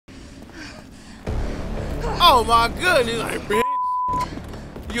Oh my goodness, like, bitch.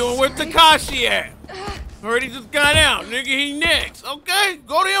 You where Takashi at? Already just got out, nigga, he next. Okay,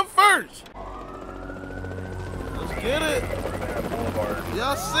 go to him first. Let's get it.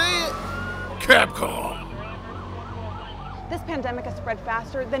 Y'all see it? Capcom. This pandemic has spread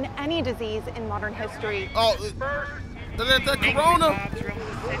faster than any disease in modern history. Oh, the corona.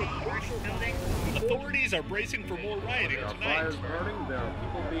 Authorities are bracing for more rioting tonight.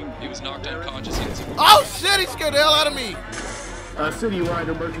 He was knocked unconscious. Oh shit, he scared the hell out of me. A citywide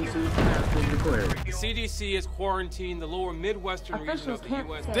emergency has been declared. The CDC has quarantined the lower Midwestern region of the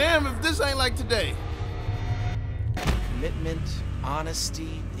U.S. Damn, if this ain't like today. Commitment,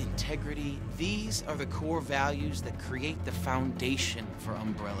 honesty, integrity, these are the core values that create the foundation for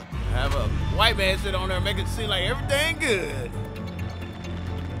Umbrella. Have a white man sit on there, make it seem like everything good.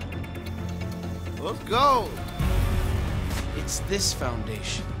 Let's go. It's this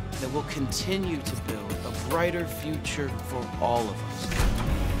foundation that will continue to build a brighter future for all of us.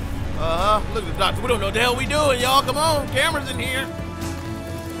 Look at the doctor. We don't know what the hell we doing, y'all. Come on, cameras in here.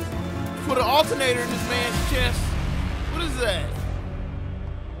 Put an alternator in this man's chest. What is that?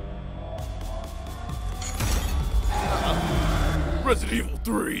 Resident Evil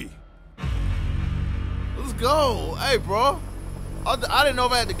 3. Let's go. Hey, bro. I didn't know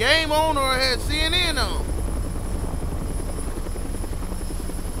if I had the game on or I had CNN on.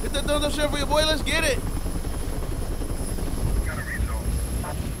 Hit that thumbs up share for your boy. Let's get it.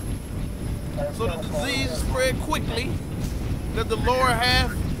 So the disease spread quickly. Got the lower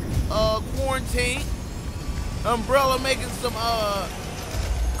half quarantine. Umbrella making some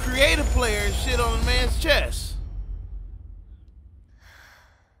creative players shit on the man's chest.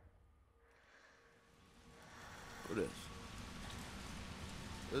 What is?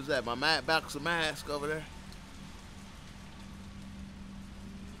 What is that? My box of mask over there.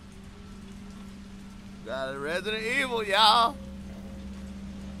 Got a Resident Evil, y'all.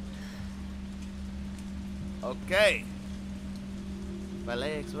 Okay. My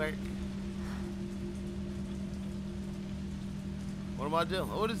legs work. What am I doing?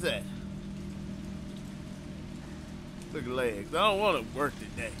 What is that? Look at legs. I don't want to work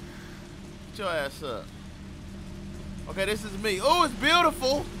today. Get your ass up. Okay, this is me. Oh, it's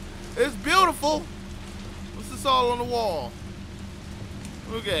beautiful. It's beautiful. What's this all on the wall?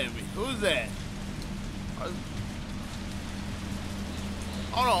 Look at me. Who's that?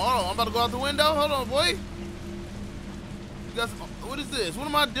 Hold on. I'm about to go out the window. Hold on, boy. You got some, what is this? What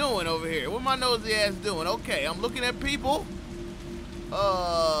am I doing over here? What my nosy ass doing? Okay, I'm looking at people.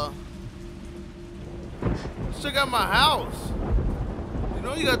 Let's check out my house. You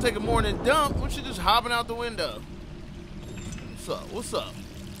know you gotta take a morning dump. What you just hopping out the window? What's up? What's up?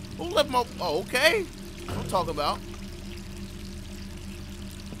 Who left my? Oh, okay. What I'm talking about.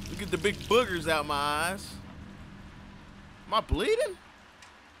 Look at the big boogers out my eyes. Am I bleeding?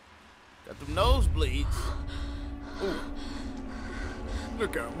 Got them nosebleeds. Ooh.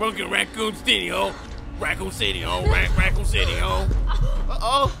 Look at Monkey Raccoon City, ho. Raccoon City, ho. Raccoon City, ho.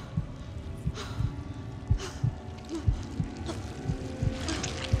 Uh-oh.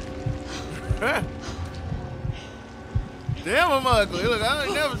 Damn, I'm ugly. Look, I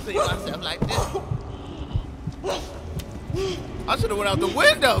ain't never seen myself like this. I should have went out the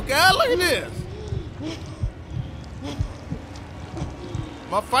window, God. Look at this.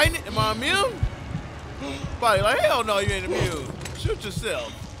 Am I fighting it? Am I immune? Body like, hell no, you ain't immune. Shoot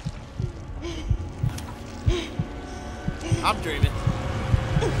yourself. I'm dreaming.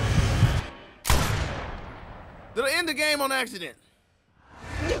 Did I end the game on accident?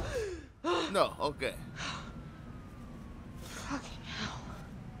 No, okay. Fucking hell.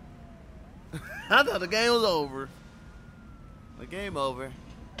 I thought the game was over. The game over.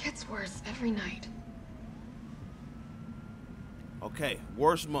 Gets worse every night. Okay,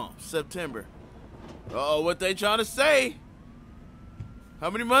 worst month, September. Uh-oh, what they trying to say? How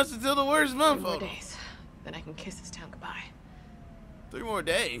many months until the worst month? 3 more days, then I can kiss this town goodbye. 3 more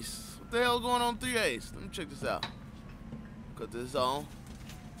days? What the hell is going on in 3 days? Let me check this out. Cut this on.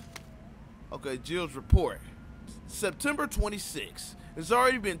 Okay, Jill's report. September 26th. It's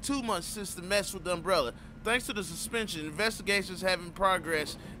already been 2 months since the mess with the Umbrella. Thanks to the suspension, investigations have in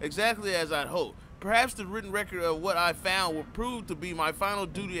progress exactly as I'd hoped. Perhaps the written record of what I found will prove to be my final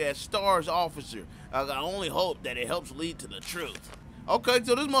duty as STARS officer. I only hope that it helps lead to the truth. Okay,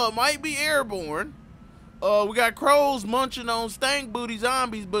 so this mother might be airborne. We got crows munching on stank booty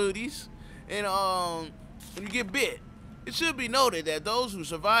zombies booties. And when you get bit. It should be noted that those who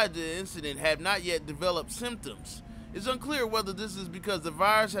survived the incident have not yet developed symptoms. It's unclear whether this is because the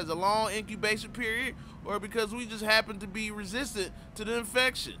virus has a long incubation period or because we just happen to be resistant to the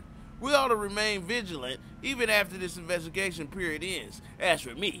infection. We ought to remain vigilant even after this investigation period ends. As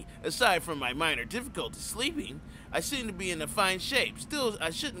for me, aside from my minor difficulty sleeping, I seem to be in a fine shape. Still, I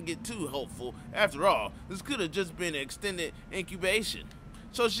shouldn't get too hopeful. After all, this could have just been an extended incubation.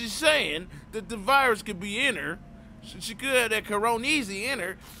 So she's saying that the virus could be in her. She could have that coroneasy in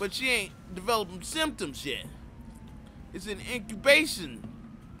her, but she ain't developing symptoms yet. It's an incubation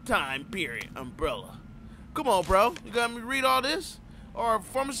time period, Umbrella. Come on, bro. You got me read all this? Our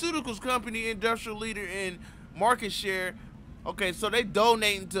pharmaceuticals company, industrial leader in market share. Okay, so they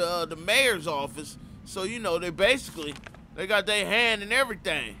donating to the mayor's office. So, you know, they got their hand in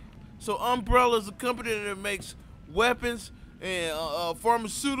everything. So Umbrella's a company that makes weapons and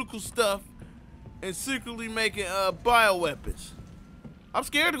pharmaceutical stuff and secretly making bioweapons. I'm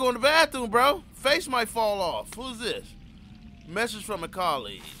scared to go in the bathroom, bro. Face might fall off. Who's this? Message from a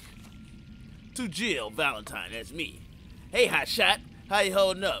colleague. To Jill Valentine, that's me. Hey, hotshot. How you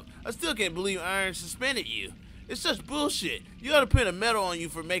holding up? I still can't believe Iron suspended you. It's such bullshit. You ought to pin a medal on you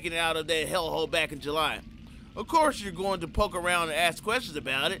for making it out of that hellhole back in July. Of course you're going to poke around and ask questions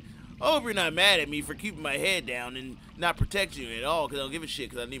about it. I hope you're not mad at me for keeping my head down and not protecting you at all because I don't give a shit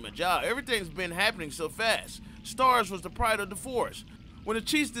because I need my job. Everything's been happening so fast. Stars was the pride of the force. When the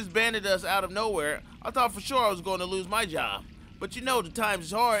Chiefs disbanded us out of nowhere, I thought for sure I was going to lose my job. But you know the times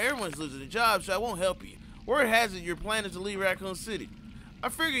is hard. Everyone's losing their job, so I won't help you. Word has it you're planning to leave Raccoon City. I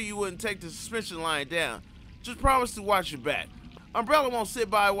figured you wouldn't take the suspension line down. Just promise to watch your back. Umbrella won't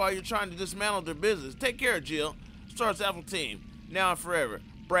sit by while you're trying to dismantle their business. Take care, Jill. Starts Apple Team. Now and forever.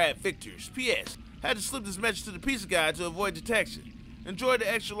 Brad Victors. P.S. Had to slip this message to the pizza guy to avoid detection. Enjoy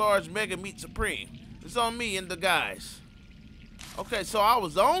the extra large Mega Meat Supreme. It's on me and the guys. Okay, so I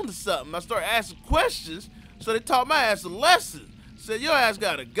was on to something. I started asking questions, so they taught my ass a lesson. Said, your ass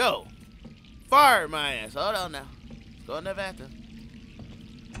gotta go. Fired my ass. Hold on now. Let's go in the bathroom.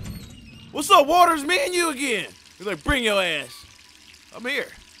 What's up, Waters? Me and you again. He's like, bring your ass. I'm here.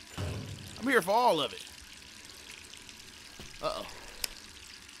 I'm here for all of it. Uh-oh.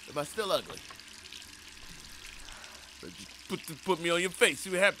 Am I still ugly? Just put me on your face. See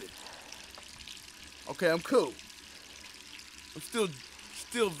what happens. Okay, I'm cool. I'm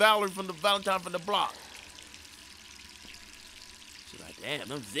still Valerie from the Valentine from the block. She's like, damn,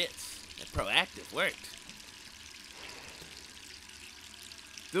 them zits. That proactive worked.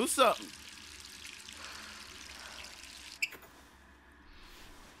 Do something.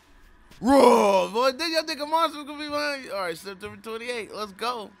 Roar, boy, did y'all think a monster gonna be behind you? All right, September 28th, let's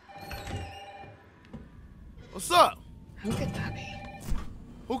go. What's up? Who could that be?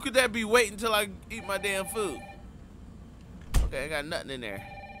 Who could that be waiting until I eat my damn food? Okay, I got nothing in there.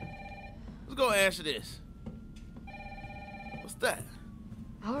 Let's go answer this. What's that?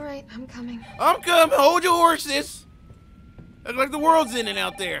 All right, I'm coming. I'm coming. Hold your horses. Looks like the world's ending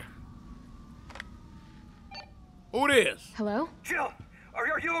out there. Who it is? Hello? Jill, are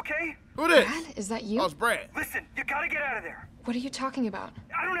you okay? Who it is? Brad, is that you? Oh, it's Brad. Listen, you gotta get out of there. What are you talking about?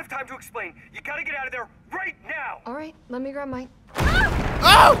 I don't have time to explain. You gotta get out of there right now. All right, let me grab my...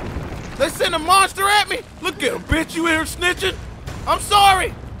 Oh! They sent a monster at me? Look at him, bitch. You in here snitching? I'm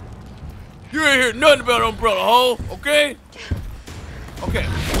sorry. You ain't hear nothing about Umbrella, ho, okay? Okay.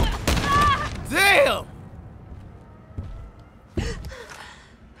 Damn!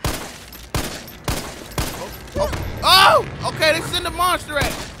 Oh! Okay, they send a monster at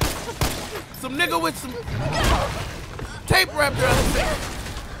me. Some nigga with some tape wrapped around his face.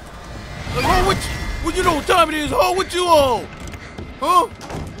 Like, ho, what you know what time it is, ho? What you on? Huh?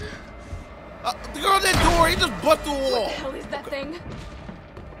 The girl at that door, he just butt through a wall. What the hell is that thing?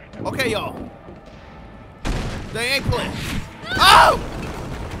 Okay, y'all. They ain't playing. Oh!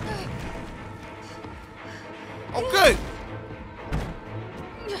 Okay.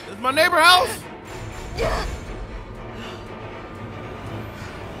 Is my neighbor house?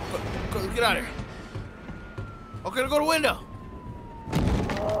 Get out of here. Okay, go to the window.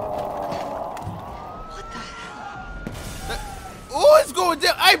 What the hell? Oh, it's going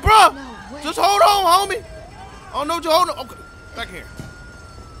down. Hey, bro. No way. Just hold on, homie. I don't know what you're holding. Okay, back here.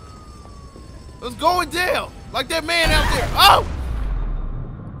 It's going down. Like that man out there. Oh!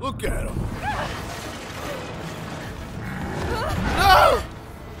 Look at him. No!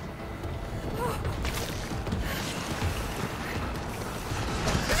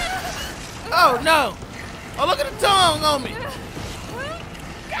 Oh, no. Oh, look at the tongue on me.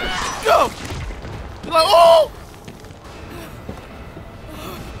 Go. You're like, oh!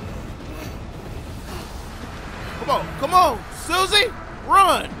 Come on, Susie,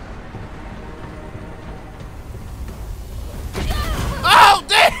 run! Oh,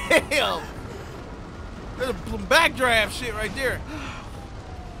 damn! There's some backdraft shit right there.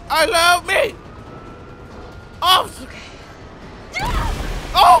 I love me. Oh.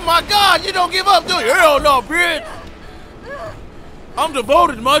 Oh my God! You don't give up, do you? Hell no, bitch. I'm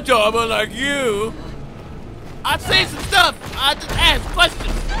devoted to my job, unlike you. I say some stuff. I just ask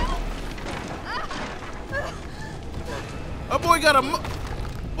questions. That boy got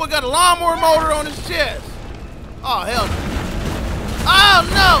a lawnmower motor on his chest. Oh hell no. Oh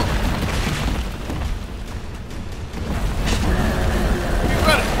no! Keep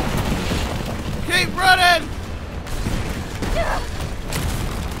running. Keep running.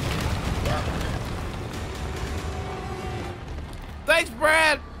 Thanks,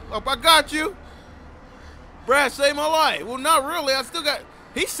 Brad. Oh, I got you. Brad saved my life. Well, not really. I still got.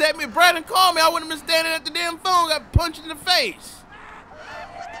 He set me. Brad and called me. I wouldn't have been standing at the damn phone. Got punched in the face.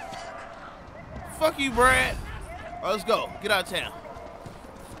 Fuck you, Brad. All right, let's go. Get out of town.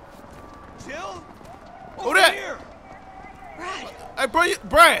 Jill? Who that? Here. Brad. Hey,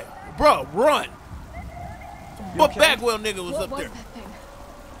 Brad. Bro, run. What okay? Bagwell nigga was What up was there? that thing?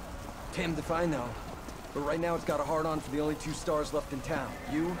 Damned if I know. But right now it's got a hard-on for the only 2 stars left in town.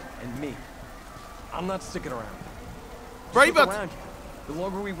 You and me. I'm not sticking around. Bro, you Look about around here. The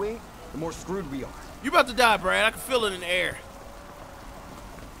longer we wait, the more screwed we are. You about to die, Brad. I can feel it in the air.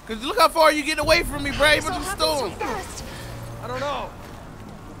 Cause look how far you getting away from me, Brad. You about to storm. I don't know.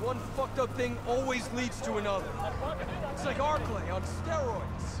 But one fucked up thing always leads to another. It's like Arclay on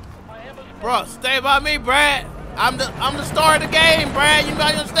steroids. Bro, stay by me, Brad. I'm the star of the game, Brad. You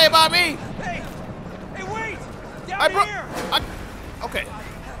might gonna stay by me. Hey! Hey, wait! Down Hey, bro. here! Okay.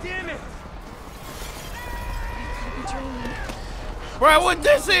 Damn it! Brad, what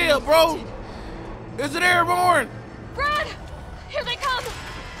this is, bro? Is it airborne? Brad! Here they come!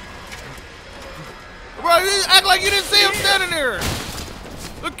 Bro, you act like you didn't see him standing there.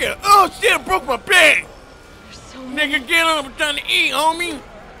 Look at, oh shit, I broke my back. So Nigga, get up, I'm trying to eat, homie.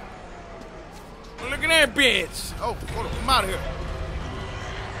 Look at that bitch. Oh, hold on, I'm out of here.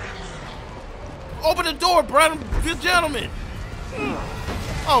 Open the door, Brad, good gentleman.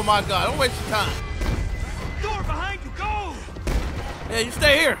 Oh my God, don't waste your time. Door behind you, go! Yeah, you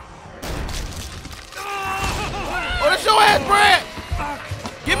stay here. Oh, that's your ass, Brad.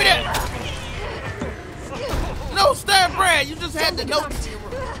 Give me that. No, stab Brad. You just had the note.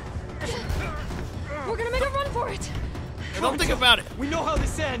 We're gonna make a run for it. Don't think about it. We know how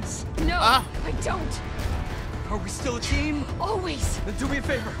this ends. No, I don't. Are we still a team? Always. Then do me a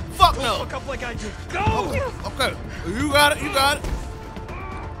favor. Fuck Don't no. fuck up like I did. Go! Okay, you got it. You got it.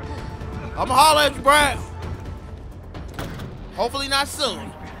 I'ma holler at you, Brad. Hopefully not soon.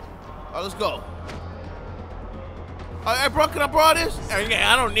 All right, let's go. Hey, bro, can I borrow this?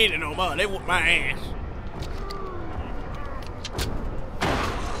 Yeah, I don't need it no more. They whoop my ass.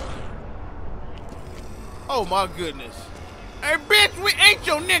 Oh my goodness. Hey, bitch, we ain't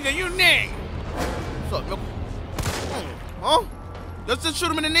your nigga. You nigga. What's up, nigga? Huh? Let's just shoot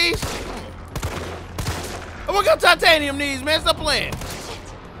him in the knees. Oh, we got titanium knees, man. Stop playing.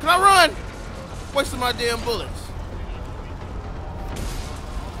 Can I run? Wasting my damn bullets.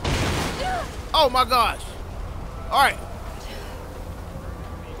 Oh my gosh. All right.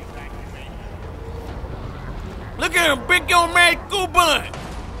 Look at him, big old man, cool bun.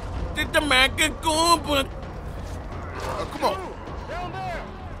 Did the man get cool bun? Oh, come on. Down there!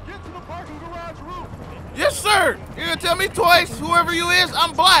 Get to the parking garage roof! Yes, sir. You're gonna tell me twice, whoever you is,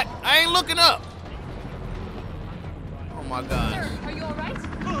 I'm black. I ain't looking up. Oh my gosh. Sir, are you all right?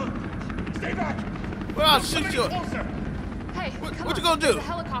 Stay back! Well, I'll shoot you. Closer! Hey, What come you on. gonna do? There's a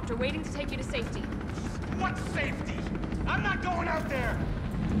helicopter waiting to take you to safety. What safety? I'm not going out there!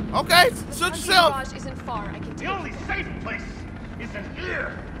 Okay, The shoot parking yourself. garage isn't far. I can The take only safe place is in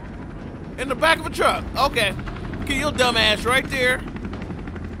here! In the back of a truck. Okay. Get your dumb ass right there.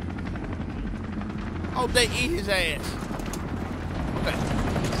 Oh, they eat his ass. Okay.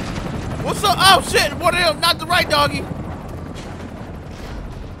 What's up? Oh shit! What the hell? Not the right doggy.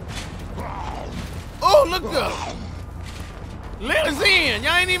 Oh, look up. Let us in.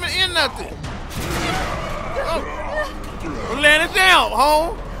 Y'all ain't even in nothing. Oh. Well, let us out,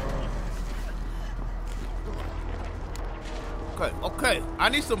 home. Okay, okay. I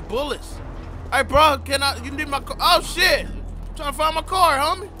need some bullets. Hey, bro, you need my car? Oh, shit. I'm trying to find my car,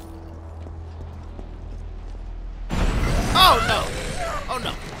 homie. Oh, no. Oh,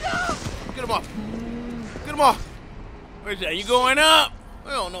 no. Get him off. Get him off. Where's that? You going up?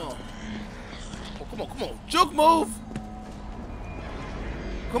 Hell no. Oh, come on, come on. Juke move.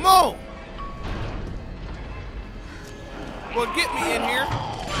 Come on. Well, get me in here.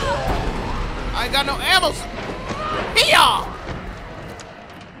 I ain't got no ammo. Here!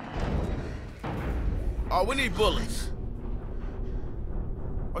 Oh, we need bullets.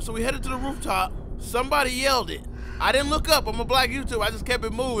 Oh, So we headed to the rooftop. Somebody yelled it. I didn't look up. I'm a black YouTuber. I just kept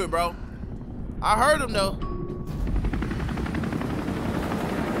it moving, bro. I heard him though.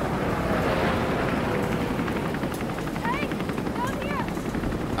 Hey, down here.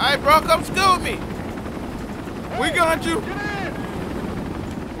 All right, bro, come scoot me. We got you.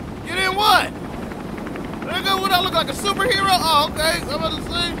 Get in what? Nigga, would I look like a superhero? Oh, okay. I'm about to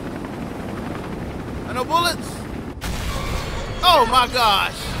see. And no bullets. Oh my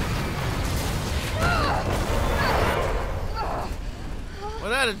gosh. Was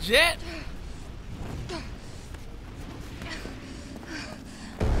that a jet?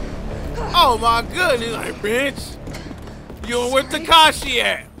 Oh my goodness, like, bitch. You where Takashi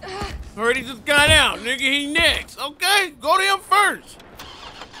at? Already just got out, nigga, he next. Okay, go to him first.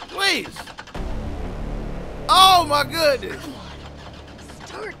 Please. Oh my goodness.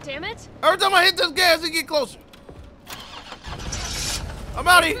 Start, damn it. Every time I hit this gas, it get closer. I'm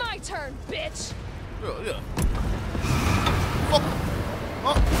out here. It's my turn, bitch. Yeah.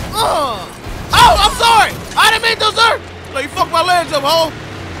 Oh, I'm sorry. I didn't mean to, sir. No, you fucked my legs up, ho.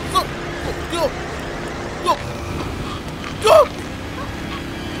 Go.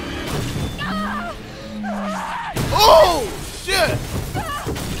 Oh, shit.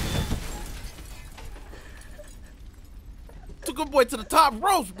 Took a boy to the top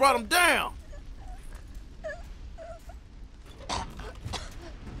ropes, brought him down.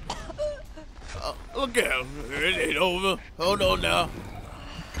 Look at him. It ain't over. Hold on now.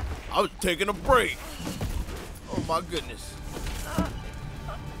 I was taking a break. Oh my goodness.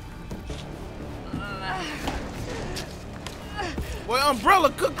 Boy,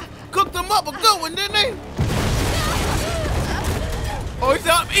 Umbrella cooked them up a good one, didn't they? Oh, he's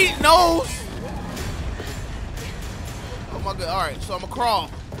out eating those. Oh my god. Alright, so I'm gonna crawl.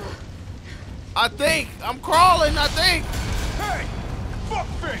 I think. I'm crawling, I think. Hey!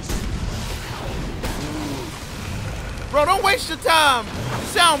 Fuckface! Bro, don't waste your time. You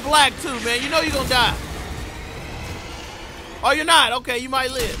sound black too, man. You know you're gonna die. Oh, you're not? Okay, you might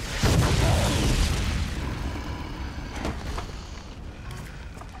live.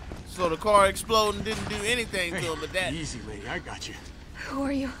 So the car exploding didn't do anything to him, but that. Easy, lady. I got you. Who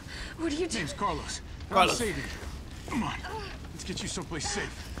are you? What are you doing? Name's Carlos. Carlos. I'm saving you. Come on. Let's get you someplace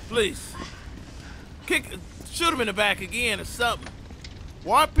safe. Please. Shoot him in the back again or something.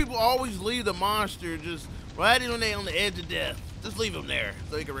 Why do people always leave the monster just right when they on the edge of death? Just leave him there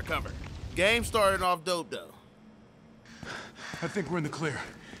so he can recover. Game started off dope though. I think we're in the clear.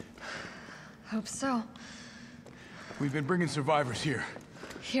 Hope so. We've been bringing survivors here.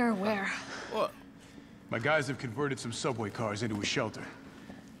 Here where? What? My guys have converted some subway cars into a shelter.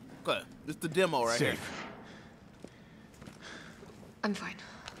 Okay, this the demo right here. Safe. I'm fine.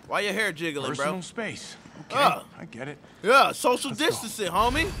 Why your hair jiggling, Personal bro? space. Okay, I get it. Yeah, social Let's distancing,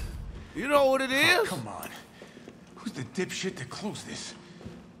 homie. You know what it is? Oh, come on. Who's the dipshit that closed this?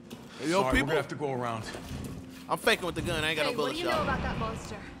 Hey, yo, Sorry, people. we're gonna have to go around. I'm faking with the gun. I ain't got Hey, no what bullets, do you know y'all. about that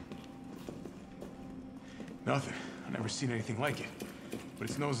monster? Nothing. I've never seen anything like it. But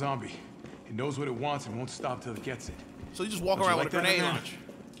it's no zombie. It knows what it wants and won't stop till it gets it. So you just walk Don't you around like with a that, grenade man? launcher.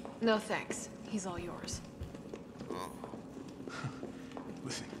 No thanks. He's all yours.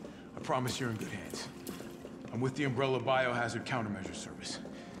 Listen, I promise you're in good hands. I'm with the Umbrella Biohazard Countermeasure Service.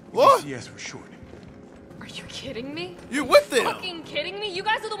 What? UCS for short. Are you kidding me? You with them? Fucking kidding me? You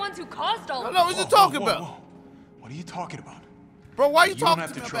guys are the ones who caused all of No, this. what you talking about? Whoa. What are you talking about? Bro, why you You talking don't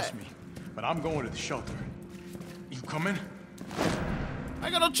have to me trust back? me, but I'm going to the shelter. You coming? I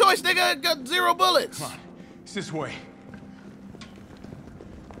ain't got no choice, nigga. I got 0 bullets. Come on. It's this way.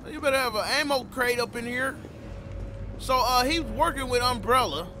 You better have an ammo crate up in here. So, he's working with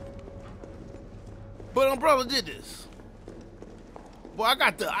Umbrella. But Umbrella did this. Boy, I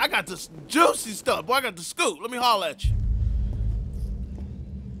got the juicy stuff. Boy, I got the scoop. Let me holler at you.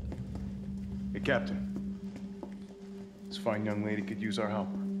 Hey, Captain. This fine young lady could use our help.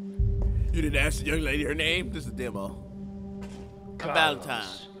 You didn't ask the young lady her name? This is a demo. A Valentine.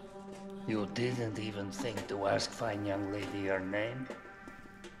 You didn't even think to ask fine young lady her name?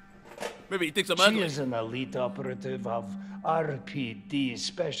 Maybe he thinks I'm She ugly. is an elite operative of RPD,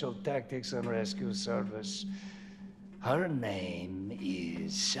 Special Tactics and Rescue Service. Her name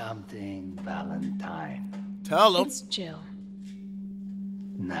is something Valentine. Tell him. It's Jill.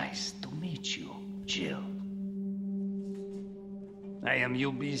 Nice to meet you, Jill. I am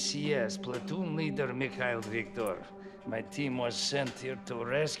UBCS Platoon Leader Mikhail Victor. My team was sent here to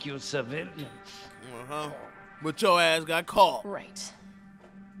rescue civilians. Uh-huh. But your ass got caught. Right.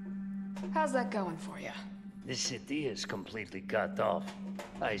 How's that going for you? The city is completely cut off,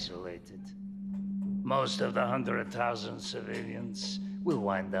 isolated. Most of the 100,000 civilians will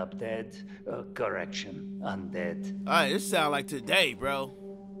wind up dead. Correction, undead. Alright, this sound like today, bro.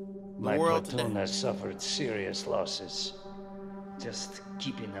 My platoon has suffered serious losses. Just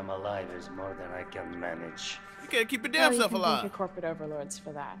keeping them alive is more than I can manage. You can't keep your damn self alive. Thank your corporate overlords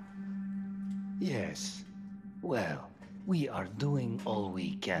for that. Yes. Well, we are doing all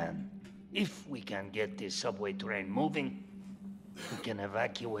we can. If we can get this subway train moving, we can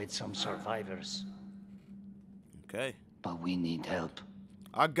evacuate some survivors. Okay. But we need help.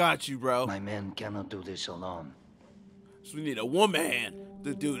 I got you, bro. My men cannot do this alone. So we need a woman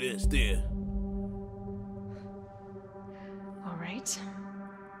to do this, dear. All right.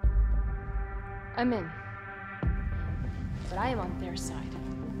 I'm in. But I am on their side,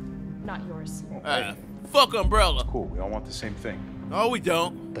 not yours. Fuck Umbrella. Cool, we all want the same thing. No, we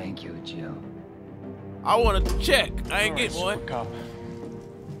don't. Thank you, Jill. I wanted to check. I ain't get one. Cop.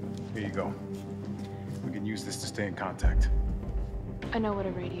 Here you go. We can use this to stay in contact. I know what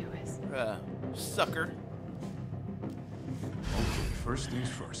a radio is. Sucker. Okay, first things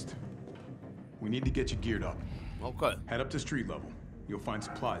first. We need to get you geared up. Okay. Head up to street level. You'll find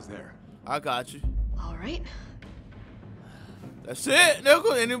supplies there. I got you. All right. That's it,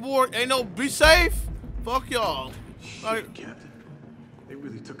 nigga. Any more? Ain't no be safe. Fuck y'all. Shit, Captain. They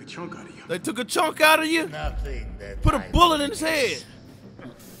really took a chunk out of you. They took a chunk out of you? Nothing that Put a bullet in his head.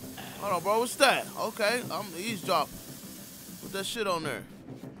 Hold on, bro. What's that? Okay, I'm eavesdropping. Put that shit on there.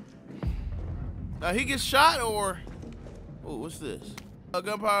 Now he gets shot or? Oh, what's this?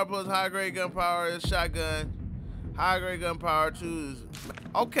 Gunpowder plus high grade gunpowder is shotgun. High grade gunpowder 2 is.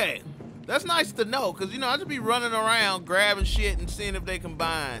 Okay, that's nice to know, cause you know I just be running around grabbing shit and seeing if they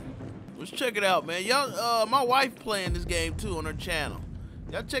combine. Let's check it out, man. Y'all, my wife playing this game too on her channel.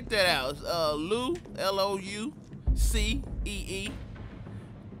 Y'all check that out. It's Lou, L-O-U-C-E-E-P-O-O,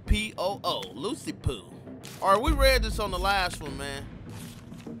 Lucy Poo. All right, we read this on the last one, man.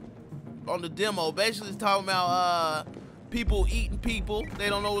 On the demo, basically it's talking about people eating people. They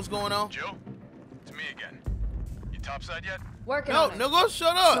don't know what's going on. Joe, it's me again. You topside yet? Working on it. No, go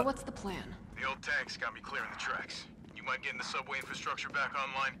shut up. So what's the plan? The old tanks got me clearing the tracks. You mind getting the subway infrastructure back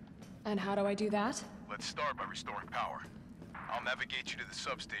online? And how do I do that? Let's start by restoring power. I'll navigate you to the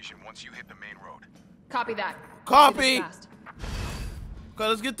substation once you hit the main road. Copy that. Copy. Okay,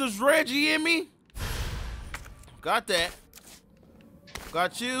 let's get this Reggie in me. Got that.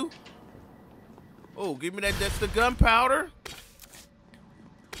 Got you. Oh, give me that. That's the gunpowder.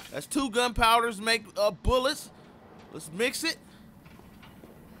 That's 2 gunpowders make bullets. Let's mix it.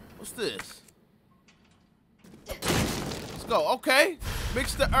 What's this? Let's go. Okay.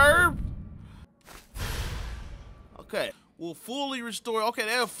 Mix the herb. Okay. We'll fully restore. Okay,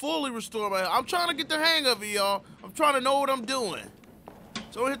 they'll fully restore my. I'm trying to get the hang of it, y'all. I'm trying to know what I'm doing.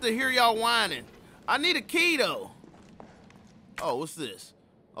 So I have to hear y'all whining. I need a key, though. Oh, what's this?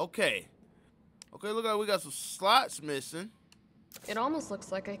 Okay. Okay, look like we got some slots missing. It almost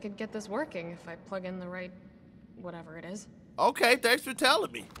looks like I could get this working if I plug in the right whatever it is. Okay, thanks for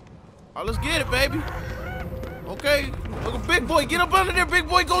telling me. All right, let's get it, baby. Okay, look at big boy. Get up under there, big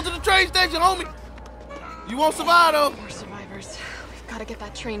boy. Go to the train station, homie. You won't survive, though. More survivors. We've got to get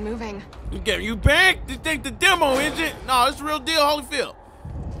that train moving. You back? You think the demo engine? No, it's the real deal, Holyfield.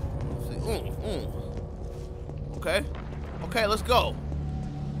 Okay. Okay, let's go.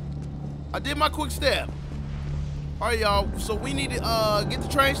 I did my quick step. All right, y'all. So we need to get the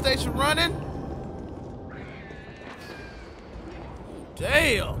train station running.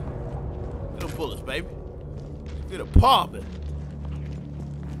 Damn. Get them bullets, baby. Get it popping.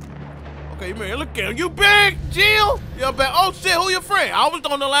 Okay, man, look at him. You big, Jill? You big? Oh, shit, who your friend? I was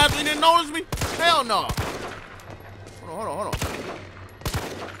on the last one. You didn't notice me? Hell no. Hold on.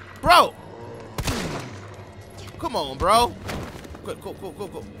 Bro. Come on, bro. Go.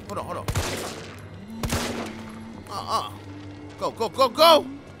 Hold on. Go.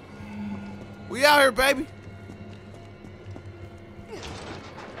 We out here, baby.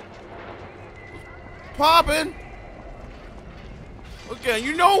 Popping. Okay,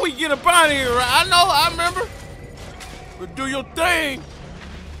 you know we get up out of here, right? I remember. But do your thing.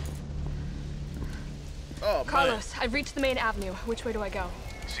 Oh, Carlos, I've reached the main avenue. Which way do I go?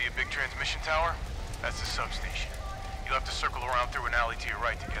 See a big transmission tower? That's the substation. You'll have to circle around through an alley to your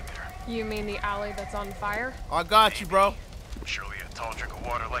right to get there. You mean the alley that's on fire? I got you, bro. Surely a tall drink of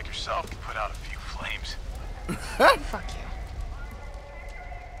water like yourself can put out a few flames. Fuck you.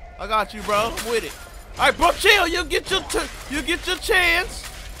 I got you, bro. I'm with it. All right, bro, chill. You get your chance.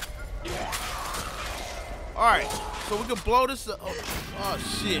 All right, so we can blow this up. Oh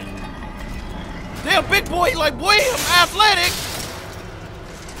shit. Damn, big boy, like, boy, I'm athletic.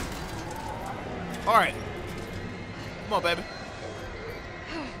 All right. Come on, baby.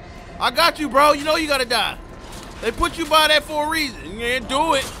 I got you, bro. You know you gotta die. They put you by that for a reason. Yeah,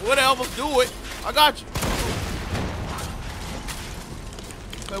 do it. Whatever. Do it. I got you.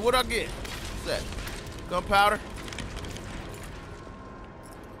 Okay, what'd I get? What's that? Gunpowder?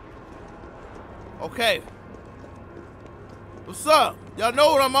 Okay. What's up? Y'all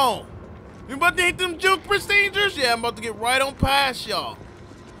know what I'm on. You about to hit them juke procedures? Yeah, I'm about to get right on past y'all.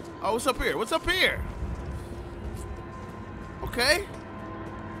 Oh, what's up here? What's up here? Okay.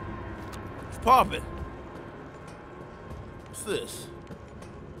 It's popping. What's this?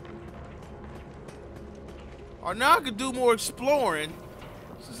 Oh, now I can do more exploring.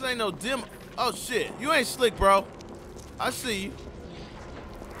 This ain't no demo. Oh, shit. You ain't slick, bro. I see you.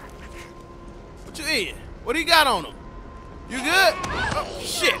 What you eating? What do you got on him? You good? Oh,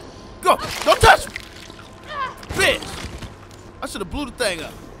 shit. Go. Don't touch me. Bitch. I should have blew the thing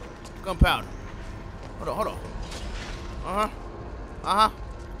up. Gunpowder. Hold on, hold on. Uh-huh. Uh-huh.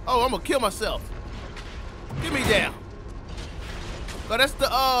 Oh, I'm gonna kill myself. Get me down. Oh, that's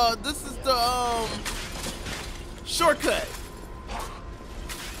the, this is the, shortcut.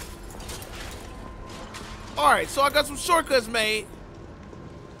 Alright, so I got some shortcuts made.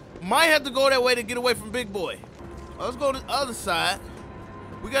 Might have to go that way to get away from Big Boy. Let's go to the other side.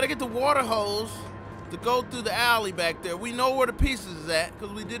 We gotta get the water hose to go through the alley back there. We know where the pieces is at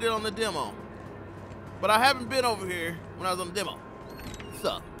because we did it on the demo. But I haven't been over here when I was on the demo. What's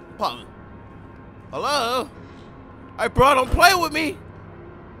up? Poppin'. Hello? Hey, bro, don't play with me.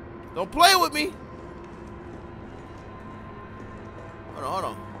 Don't play with me. Hold on, hold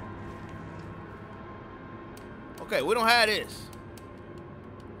on. Okay, we don't have this.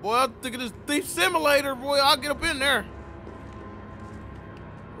 Boy, I'm thinking this Thief Simulator, boy, I'll get up in there.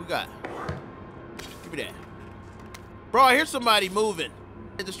 We got. Give me that. Bro, I hear somebody moving.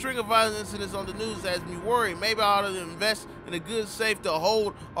 The string of violent incidents on the news has me worried. Maybe I ought to invest in a good safe to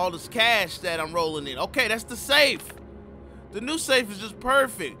hold all this cash that I'm rolling in. Okay, that's the safe. The new safe is just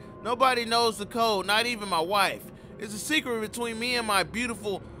perfect. Nobody knows the code, not even my wife. It's a secret between me and my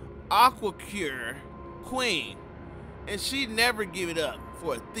beautiful Aquacure queen. And she'd never give it up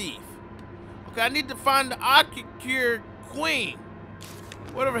for a thief. Okay, I need to find the Aquacure queen.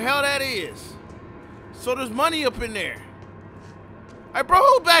 Whatever the hell that is. So there's money up in there. Hey, bro,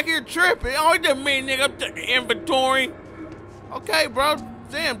 who back here tripping? Oh, it doesn't mean, nigga, I'm taking inventory. Okay, bro.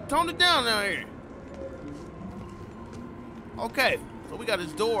 Damn, tone it down down here. Okay, so we got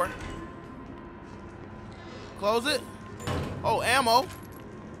this door. Close it. Oh, ammo.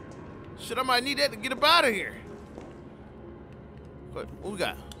 Shit, I might need that to get up out of here. What we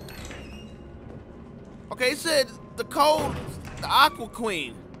got? Okay, it said the code, the Aqua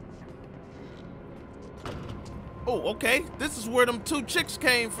Queen. Oh, okay. This is where them two chicks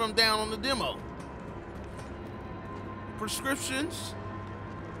came from down on the demo. Prescriptions.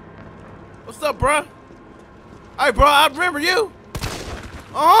 What's up, bruh? Hey, bro, I remember you.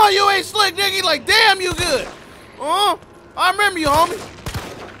 Oh, you ain't slick, nigga. Like, damn, you good. Oh, I remember you, homie.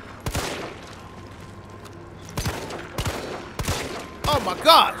 Oh, my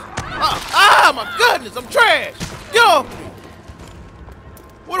God. My goodness, I'm trash. Get off me.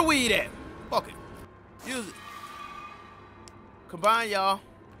 Where do we eat at? Fuck it. Use it. Combine, y'all.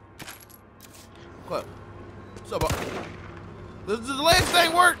 What? What's up, does the leg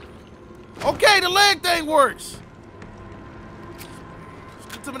thing work? Okay, the leg thing works.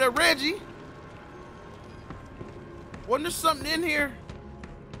 Let's get some of that Reggie. Wasn't there something in here?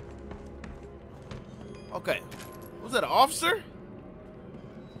 Okay. Was that an officer?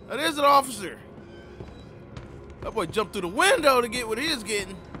 That is an officer. That boy jumped through the window to get what he is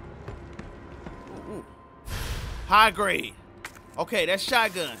getting. Ooh. High grade. Okay, that's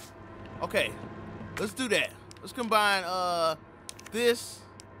shotgun. Okay, let's do that. Let's combine this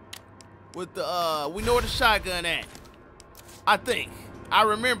with the we know where the shotgun at. I think. I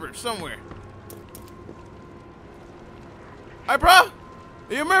remember somewhere. Hey, bro,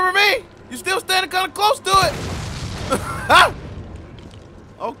 you remember me? You still standing kind of close to it.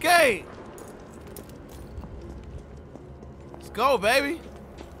 Okay. Let's go, baby.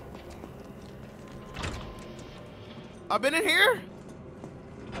 I've been in here.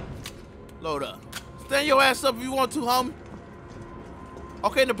 Load up. Stand your ass up if you want to, homie.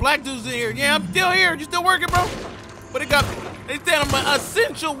 Okay, the black dude's in here. Yeah, I'm still here. You still working, bro? But they said I'm an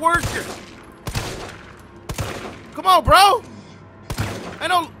essential worker. Come on, bro. Ain't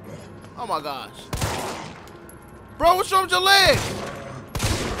no. Oh my gosh. Bro, what's wrong with your leg?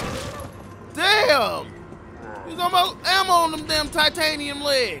 Damn. He's talking about ammo on them damn titanium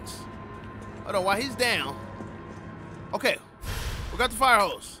legs. Hold on, while he's down. Okay, we got the fire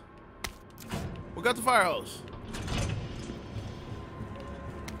hose. We got the fire hose.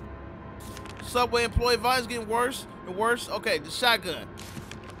 Subway employee volume's getting worse and worse. Okay, the shotgun.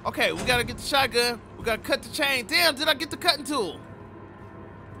 Okay, we gotta get the shotgun. We gotta cut the chain. Damn, did I get the cutting tool?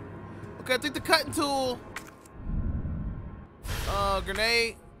 Okay, I think the cutting tool.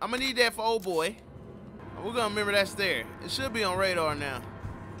 Grenade. I'm gonna need that for old boy. We're gonna remember that's there. It should be on radar now.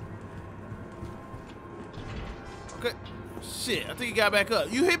 Okay. Shit, I think he got back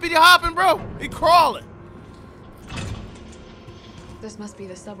up. You hippity hopping, bro? He crawling. This must be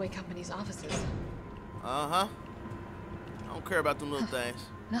the subway company's offices. Uh-huh. I don't care about them little things.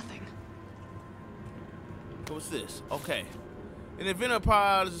 Nothing. What's this? Okay. In the event of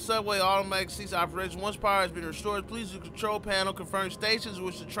power, there's a subway automatic cease operation. Once power has been restored, please use the control panel confirm stations in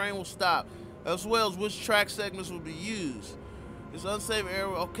which the train will stop, as well as which track segments will be used. It's unsafe area.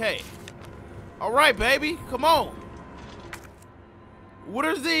 Okay. All right, baby. Come on. What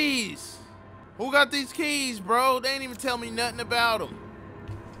are these? Who got these keys, bro? They ain't even tell me nothing about them.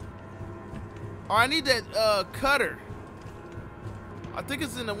 Oh, I need that cutter. I think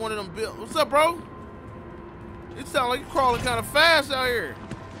it's in one of them buildings. What's up, bro? It sounds like you're crawling kind of fast out here.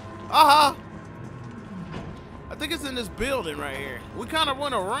 I think it's in this building right here. We kind of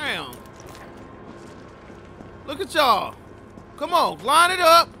went around. Look at y'all. Come on, line it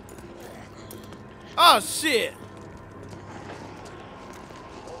up. Oh, shit.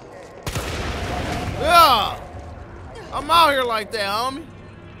 Yeah. I'm out here like that, homie.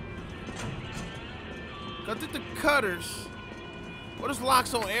 I think the cutters. What is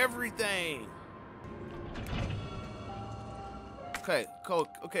locks on everything? Okay, cool.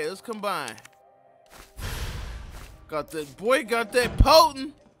 Okay, let's combine. Got that boy, got that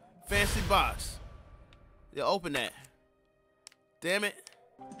potent fancy box. Yeah, open that. Damn it.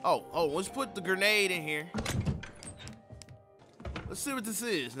 Oh, let's put the grenade in here. Let's see what this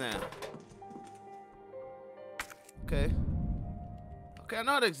is now. Okay. Okay, I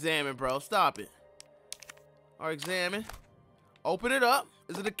know how to examine, bro. Stop it. All right, examine. Open it up.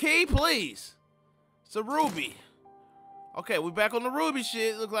 Is it a key, please? It's a ruby. Okay, we're back on the ruby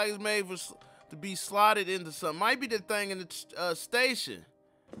shit. Looks like it's made to be slotted into something. Might be the thing in the station.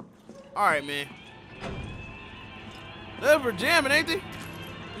 All right, man. They're for jamming, ain't they?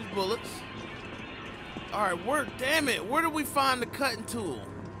 These bullets. All right, damn it. Where did we find the cutting tool?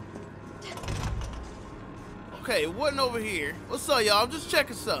 Okay, it wasn't over here. What's up, y'all? I'm just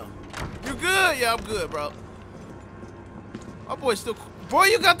checking something. You good? Yeah, I'm good, bro. My boy's still... Boy,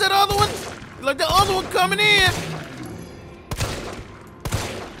 you got that other one? Like the other one coming in.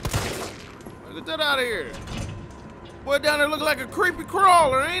 Get that out of here. Boy down there looking like a creepy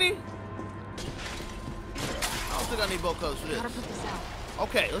crawler, ain't he? I don't think I need both colors for this. Gotta put this out.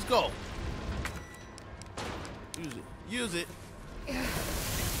 Okay, let's go. Use it. Use it.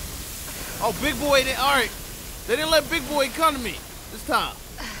 Oh, big boy didn't. All right. They didn't let big boy come to me this time.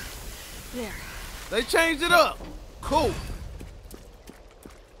 There. They changed it up. Cool.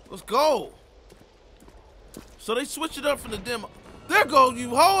 Let's go. So they switched it up from the demo. There goes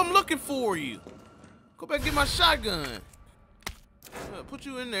you, ho. I'm looking for you. Go back and get my shotgun. Put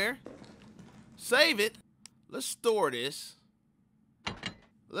you in there. Save it. Let's store this.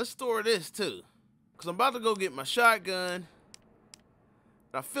 Let's store this too. Because I'm about to go get my shotgun.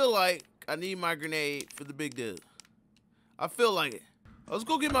 I feel like I need my grenade for the big dude. I feel like it. Let's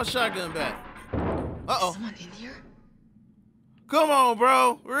go get my shotgun back. Uh-oh. Someone in here? Come on,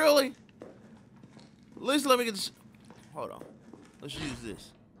 bro. Really? At least let me get this. Hold on. Let's use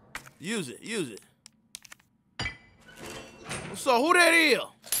this. Use it. Use it. So who that is?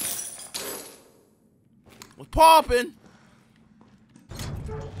 Was popping.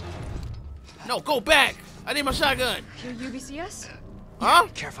 No, go back. I need my shotgun. Your UBCS? Huh?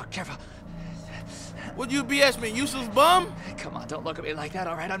 Careful, careful. What UBS mean? Useless bum? Come on, don't look at me like that,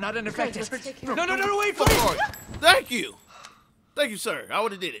 all right? I'm not an Okay, infected. let's take care No, of no, no, no, wait, Fuck please. hard. Thank you. Thank you, sir. I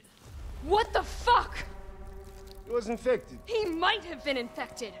would have did it. What the fuck? He was infected. He might have been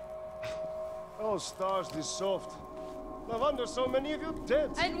infected. Oh, stars, this soft. No wonder so many of you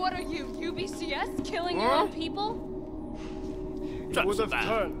dead. And what are you, UBCS? Killing your own people? You would have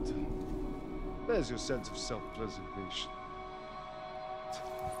turned. Where's your sense of self-preservation?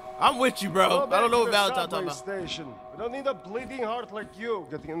 I'm with you, bro. I don't know what Valentine talking about. Station. We don't need a bleeding heart like you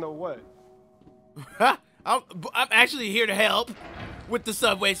getting in the way. I'm actually here to help with the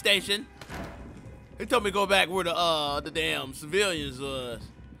subway station. They told me to go back where the damn civilians was.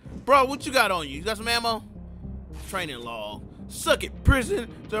 Bro, what you got on you? You got some ammo? Training log. Suck it,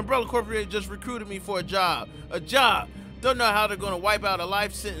 prison. The Umbrella Corporation just recruited me for a job. A job. Don't know how they're gonna wipe out a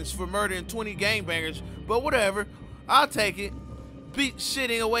life sentence for murdering 20 gangbangers, but whatever. I'll take it. Beat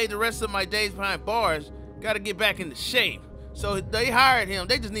shitting away the rest of my days behind bars. Gotta get back into shape. So they hired him.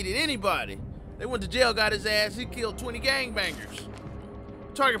 They just needed anybody. They went to jail, got his ass. He killed 20 gangbangers.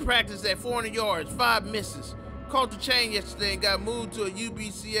 Target practice at 400 yards, 5 misses. Caught the chain yesterday and got moved to a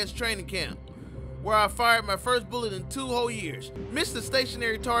UBCS training camp, where I fired my first bullet in 2 whole years. Missed the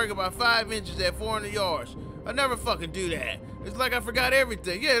stationary target by 5 inches at 400 yards. I never fucking do that. It's like I forgot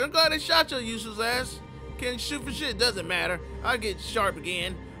everything. Yeah, I'm glad they shot your useless ass. Can't shoot for shit, doesn't matter. I'll get sharp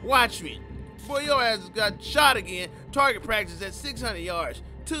again. Watch me. Boy, your ass got shot again. Target practice at 600 yards,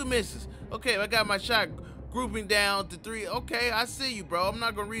 2 misses. Okay, I got my shot grouping down to 3. Okay, I see you, bro. I'm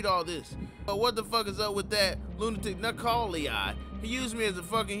not gonna read all this. But what the fuck is up with that lunatic Nicoliai? He used me as a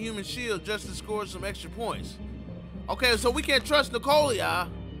fucking human shield just to score some extra points. Okay, so we can't trust Nicoliai.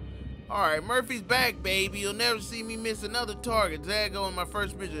 Alright, Murphy's back, baby. You'll never see me miss another target. Zago in my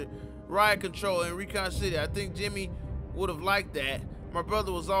first mission, riot control in Recon City. I think Jimmy would have liked that. My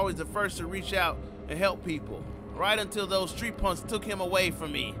brother was always the first to reach out and help people, right until those street punks took him away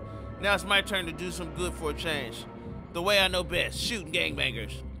from me. Now it's my turn to do some good for a change. The way I know best, shooting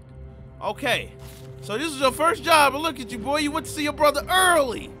gangbangers. Okay, so this is your first job, but look at you, boy. You went to see your brother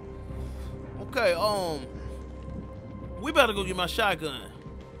early. Okay, we better go get my shotgun.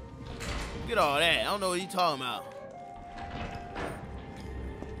 Get all that. I don't know what you talking about.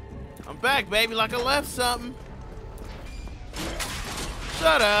 I'm back, baby, like I left something.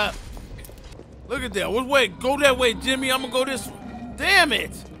 Shut up. Look at that. Which way? Go that way, Jimmy. I'm gonna go this way. Damn it.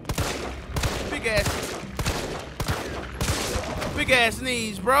 Big ass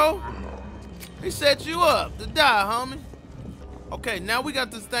knees, bro. He set you up to die, homie. Okay, now we got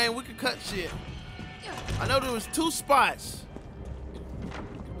this thing. We can cut shit. I know there was 2 spots.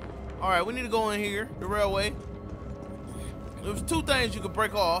 All right, we need to go in here, the railway. There was 2 things you could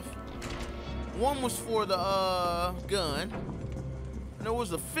break off. One was for the gun, and there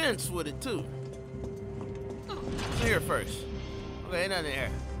was a fence with it too. What's in here first? Okay, ain't nothing in here.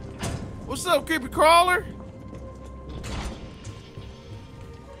 What's up, creepy crawler?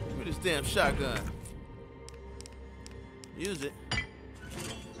 Give me this damn shotgun. Use it.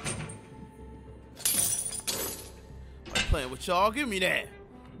 I'm playing with y'all. Give me that.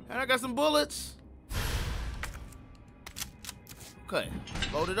 And I got some bullets. Okay,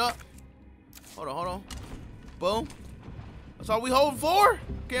 load it up. Hold on. Boom. That's all we holding for?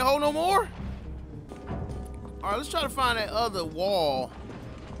 Can't hold no more? All right, let's try to find that other wall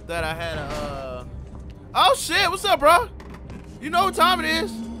that I had Oh shit, what's up, bro? You know what time it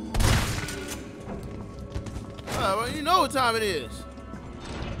is. Well, you know what time it is.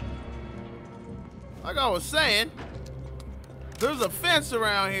 Like I was saying, there's a fence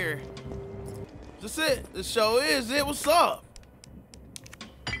around here. That's it. The show is it. What's up?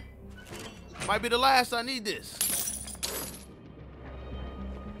 Might be the last I need this.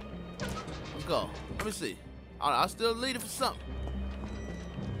 Let's go. Let me see. I'll still need it for something.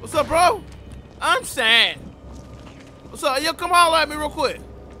 What's up, bro? I'm sad. What's up? Yo, come holler at me real quick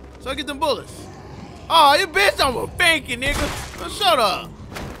so I get them bullets. Oh, you bitch, I'm a fanky, nigga. Shut up.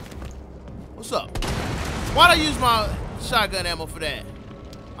 What's up? Why'd I use my shotgun ammo for that?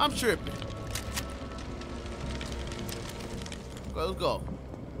 I'm tripping. Okay, let's go.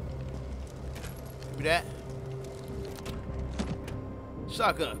 Give me that.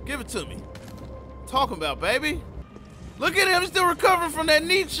 Shotgun, give it to me. Talking about, baby. Look at him, still recovering from that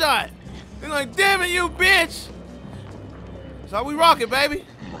neat shot. He's like, damn it, you bitch. That's how we rock it, baby.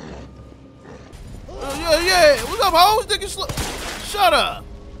 Yeah. What's up, hoes? Shut up.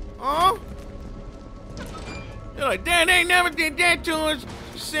 Huh? You're like, damn, they ain't never did that to us,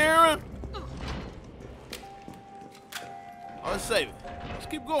 Sarah. Oh, let's save it. Let's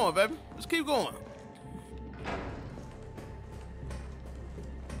keep going, baby. Let's keep going.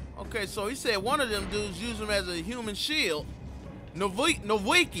 Okay, so he said one of them dudes used him as a human shield.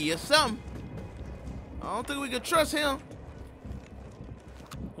 Noviki or something. I don't think we can trust him.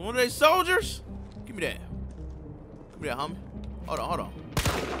 One of they soldiers? Give me that. Give me that, homie. Hold on.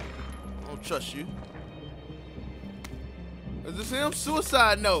 I don't trust you. Is this him?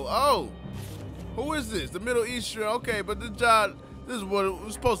 Suicide note. Oh. Who is this? The Middle Eastern. Okay, but this is what it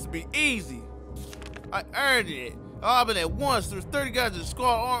was supposed to be easy. I earned it. I've been at once. There's 30 guys in the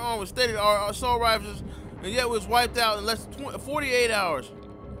squad armed with stated assault rifles, and yet was wiped out in less than 48 hours.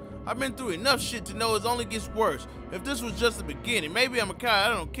 I've been through enough shit to know it only gets worse. If this was just the beginning, maybe I'm a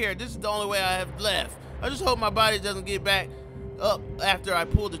coward. I don't care. This is the only way I have left. I just hope my body doesn't get back up after I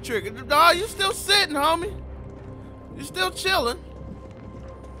pull the trigger. Dawg, you still sitting, homie. You still chilling.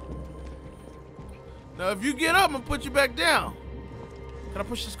 Now, if you get up, I'm gonna put you back down. Can I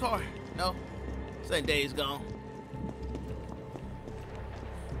push this car? No. Same day is gone.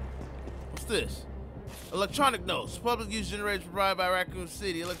 What's this? Electronic notes. Public use generators provided by Raccoon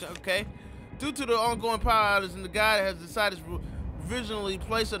City. Okay. Due to the ongoing power outage, and the guide has decided to provisionally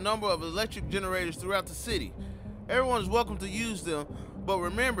place a number of electric generators throughout the city. Everyone is welcome to use them, but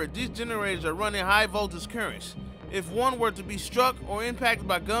remember, these generators are running high voltage currents. If one were to be struck or impacted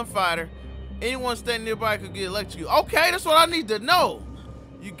by gunfire, anyone standing nearby could get electrocuted. Okay, that's what I need to know.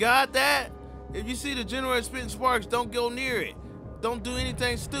 You got that? If you see the generator spitting sparks, don't go near it. Don't do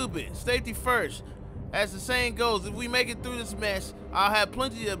anything stupid. Safety first. As the saying goes, if we make it through this mess, I'll have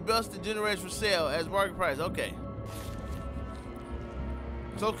plenty of busted generators for sale as market price. Okay.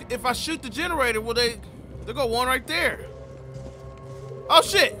 So if I shoot the generator, will they go one right there. Oh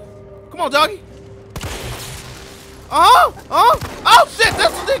shit! Come on, doggy. Oh shit!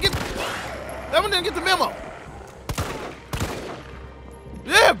 That one didn't get the memo.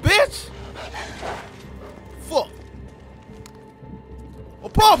 Yeah, bitch. Fuck. Well,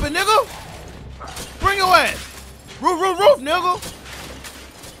 pump it, nigga. Bring your ass. Roof, nigga.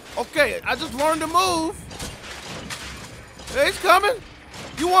 Okay, I just learned to move. Hey, he's coming.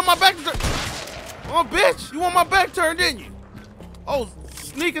 You want my back to turn? Oh, bitch. You want my back turned, didn't you? Oh,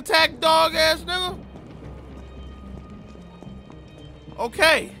 sneak attack dog ass nigga.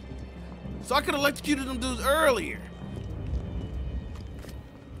 Okay. So I could have electrocuted them dudes earlier.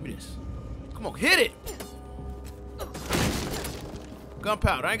 Give me this. Come on, hit it.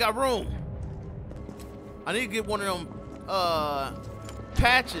 Gunpowder. I ain't got room. I need to get one of them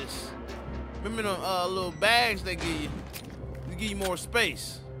patches. Remember them little bags they give you? They give you more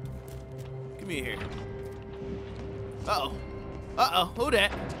space. Give me here. Uh-oh. Who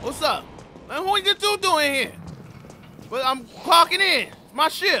that? What's up? Man, what you two doing here? Well, I'm clocking in. It's my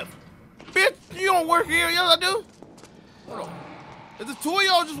shift. Bitch, you don't work here. Yes, I do. Hold on. Is it two of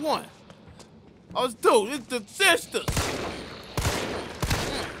y'all or just one? Oh, it's two. It's the sisters.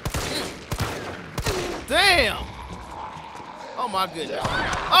 Damn. Oh, my goodness.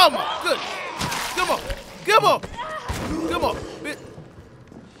 Oh, my goodness. Come on. Bitch.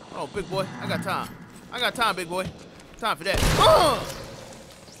 Oh, big boy. I got time, big boy. Time for that.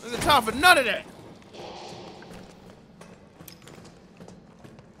 I got time for none of that.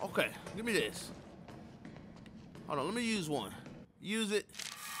 Okay, give me this. Hold on, let me use one. Use it.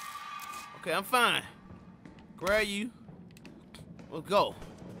 Okay, I'm fine. Grab you. Let's go.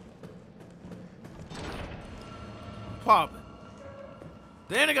 Pop it.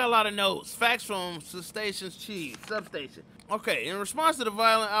 Then I got a lot of notes. Facts from the station's chief. Substation. Okay, in response to the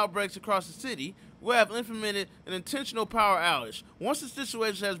violent outbreaks across the city, we have implemented an intentional power outage. Once the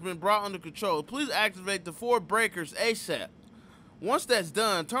situation has been brought under control, please activate the 4 breakers ASAP. Once that's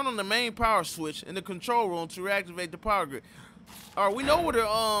done, turn on the main power switch in the control room to reactivate the power grid. Alright, we know where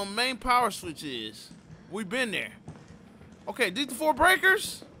the main power switch is. We've been there. Okay, these the 4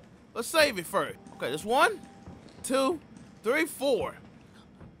 breakers? Let's save it first. Okay, that's 1, 2, 3, 4.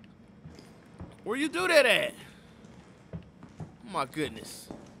 Where you do that at? Oh my goodness.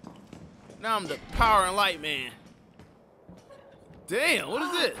 Now I'm the power and light man. Damn, what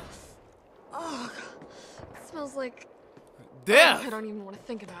is this? Oh, it smells like death. I don't even want to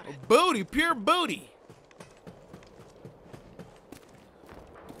think about it. Booty, pure booty.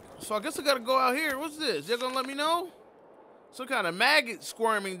 So I guess I gotta go out here. What's this? Y'all gonna let me know? Some kind of maggot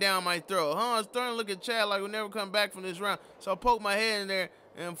squirming down my throat, huh? I'm starting to look at Chad like we'll never come back from this round. So I poke my head in there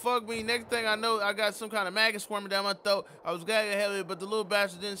and fuck me. Next thing I know, I got some kind of maggot squirming down my throat. I was gagging heavily, but the little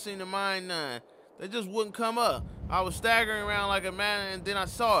bastard didn't seem to mind none. They just wouldn't come up. I was staggering around like a man, and then I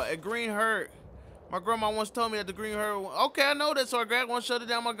saw it. A green herd. My grandma once told me that the green herd. Okay, I know that, so I grabbed one, shut it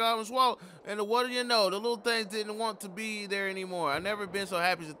down my goblin swallow. And what do you know? The little things didn't want to be there anymore. I've never been so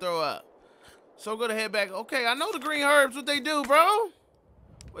happy to throw up. So I'm gonna head back. Okay, I know the green herbs, what they do, bro.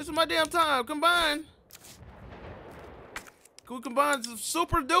 Wasting my damn time. Combine. Can we combine some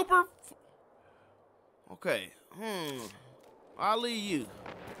super duper? Okay. I'll leave you.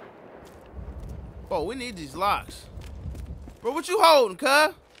 Oh, we need these locks. Bro, what you holding,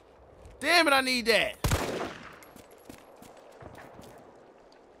 cuz? Damn it, I need that.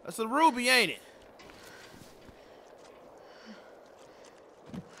 That's a ruby, ain't it?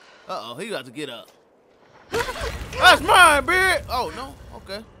 Uh-oh, he got to get up. That's mine, Beard! Oh, no?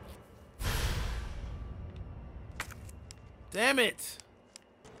 Okay. Damn it.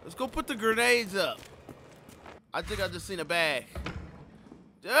 Let's go put the grenades up. I think I just seen a bag.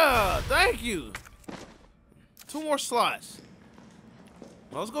 Yeah, thank you. 2 more slots.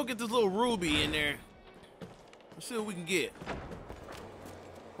 Well, let's go get this little ruby in there. Let's see what we can get.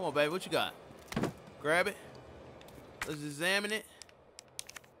 Come on, baby. What you got? Grab it. Let's examine it.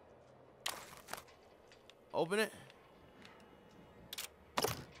 Open it.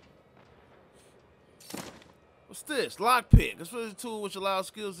 What's this? Lockpick. This is a tool which allows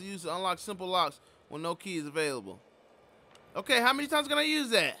skills to use to unlock simple locks when no key is available. Okay, how many times can I use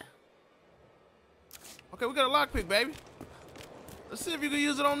that? Okay, we got a lockpick, baby. Let's see if you can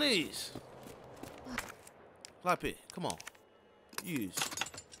use it on these. Lockpick, come on. Use.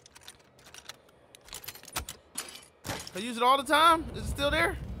 Can I use it all the time? Is it still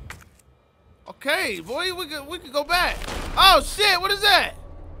there? Okay, boy, we could go back. Oh shit, what is that?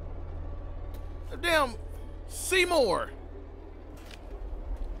 A damn Seymour.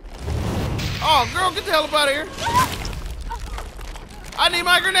 Oh, girl, get the hell up out of here. I need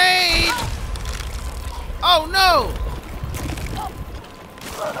my grenade. Oh no.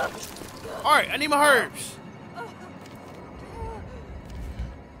 All right, I need my herbs.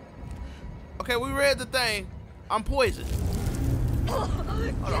 Okay, we read the thing. I'm poisoned.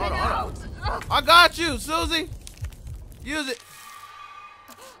 Hold on. I got you, Susie. Use it.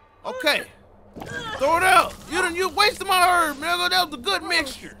 Okay. Throw it out. You wasted my herb, nigga. That was a good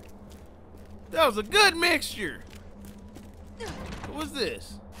mixture. That was a good mixture. What's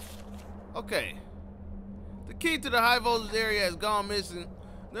this? Okay. The key to the high voltage area has gone missing.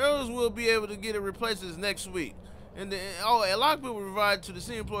 Those will be able to get it replaced this next week. And a lockpick will be provided to the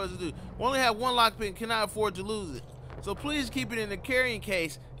senior employees to do. We only have one lockpick and cannot afford to lose it. So please keep it in the carrying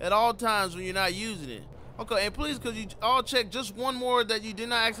case at all times when you're not using it. Okay, and please, could you all check just one more that you did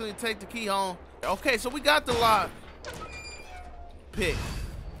not accidentally take the key home. Okay, so we got the lock pick.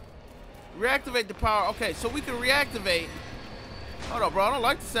 Reactivate the power. Okay, so we can reactivate. Hold on, bro. I don't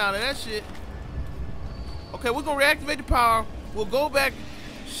like the sound of that shit. Okay, we're gonna reactivate the power. We'll go back.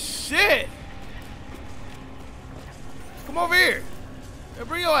 Shit! Come over here. Hey,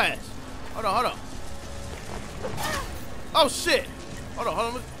 bring your ass. Hold on. Oh shit! Hold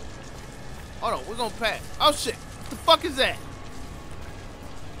on. We're gonna pass. Oh shit! What the fuck is that?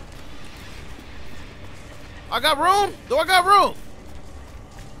 I got room? Do I got room?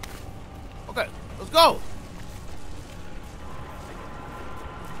 Okay, let's go.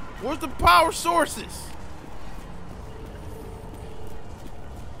 Where's the power sources?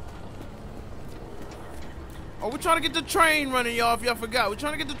 Oh, we're trying to get the train running, y'all, if y'all forgot. We're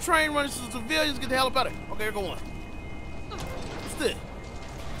trying to get the train running so the civilians get the hell up out of here. Okay, here go one. What's this?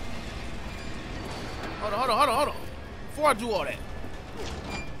 Hold on. Before I do all that.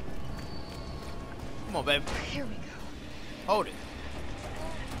 Come on, baby. Here we go. Hold it.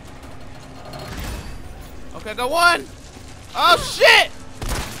 Okay, got one. Oh, shit!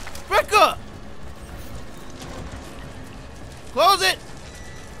 Back up! Close it!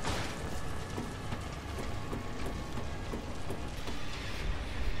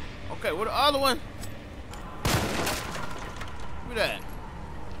 Okay, where the other one? Look at that.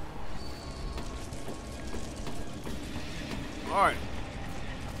 Alright.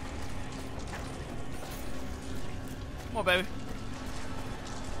 Come on, baby.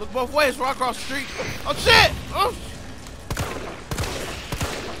 Look both ways before I cross the street. Oh, shit! Oh.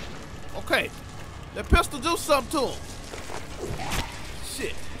 Okay. That pistol do something to him.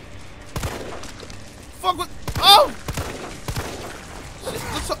 Shit. Fuck with... Oh! Shit.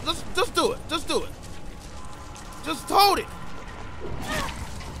 Just do it. Just do it. Just hold it.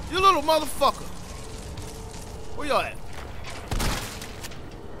 You little motherfucker. Where y'all at?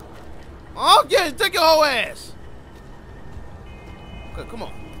 Oh, yeah, take your whole ass. Okay, come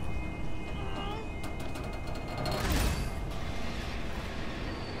on.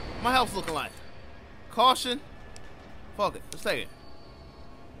 My health looking like. Caution. Fuck it. Let's take it.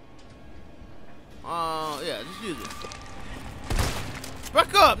 Yeah, just use it.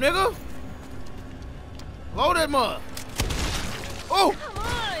 Back up, nigga. Load that mud. Oh.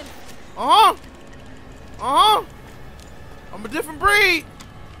 Come on. I'm a different breed.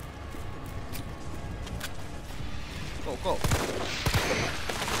 Go.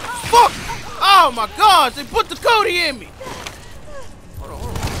 Fuck! Oh my gosh, they put the Cody in me. Hold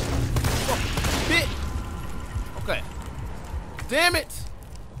on. Fuck, bit. Okay. Damn it.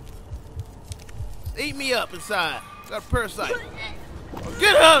 Eat me up inside. Got a parasite. Oh,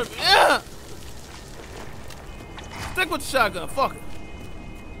 get out of me. Yeah. Stick with the shotgun. Fuck it.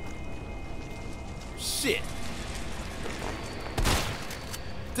 Shit.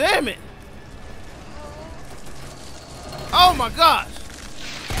 Damn it. Oh my gosh.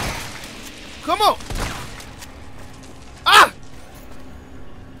 Come on. Ah!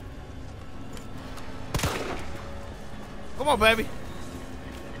 Come on, baby.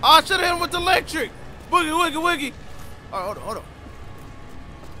 Oh, I should have hit him with the electric. Boogie, wiggy. All right, hold on.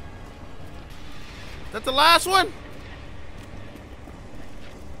 That the last one?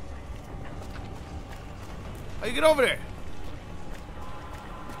 How you get over there?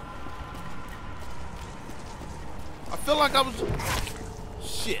 feel like I was...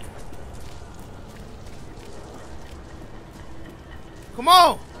 Shit. Come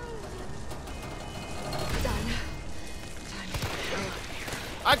on.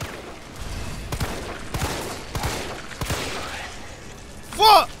 I...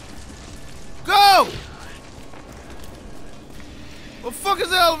 Fuck! Go! What the fuck is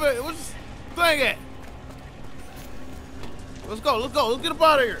the elevator? What's this thing at? Let's go, let's go, let's get up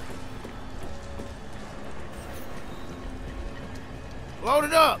out of here. Load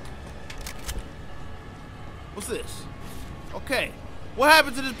it up. What's this? Okay. What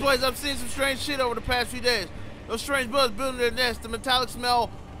happened to this place? I've seen some strange shit over the past few days. Those strange birds building their nest, the metallic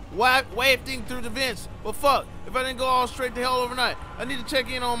smell wafting through the vents. Well, fuck, if I didn't go all straight to hell overnight. I need to check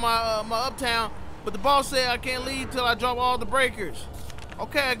in on my my uptown, but the boss said I can't leave till I drop all the breakers.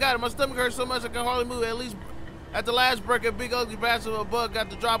 Okay, I got it. My stomach hurts so much I can hardly move. At least at the last breaker, a big ugly bastard of a bug got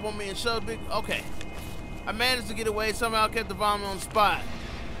the drop on me and shoved big... Okay. I managed to get away. Somehow kept the vomit on the spot.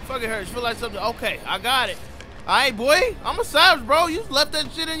 Fuck, it hurts. Feel like something... Okay, I got it. Alright, boy. I'm a savage, bro. You just left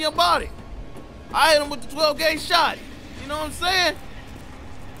that shit in your body. I hit him with the 12 gauge shot. You know what I'm saying?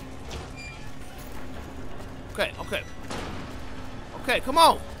 Okay, okay. Okay, come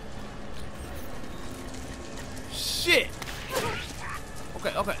on. Shit.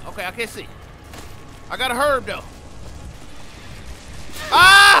 Okay, okay, okay. I can't see. I got a herb, though.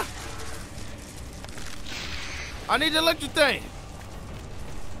 Ah! I need the electric thing. Here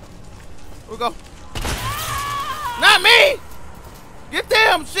we go. Not me! Get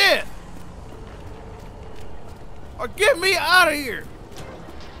them shit! Or get me out of here!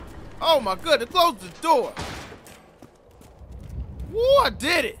 Oh my goodness, close the door. Woo, I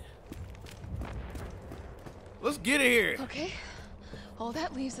did it! Let's get it here. Okay. All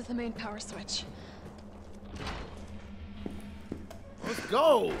that leaves is the main power switch. Let's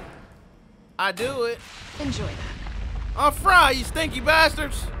go. I do it. Enjoy that. I'll fry, you stinky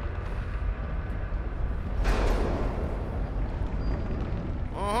bastards.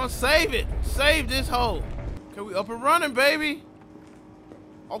 Save it. Save this hole. Okay, we up and running, baby.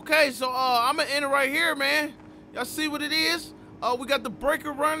 Okay, so I'm gonna end it right here, man. Y'all see what it is? We got the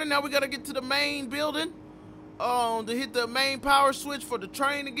breaker running. Now we gotta get to the main building. To hit the main power switch for the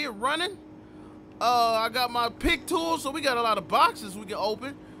train to get running. I got my pick tool, so we got a lot of boxes we can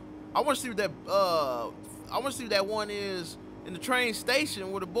open. I want to see what that I want to see what that one is in the train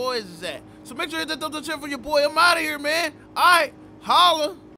station where the boys is at. So make sure you hit that thumbs up for your boy. I'm out of here, man. All right, holla.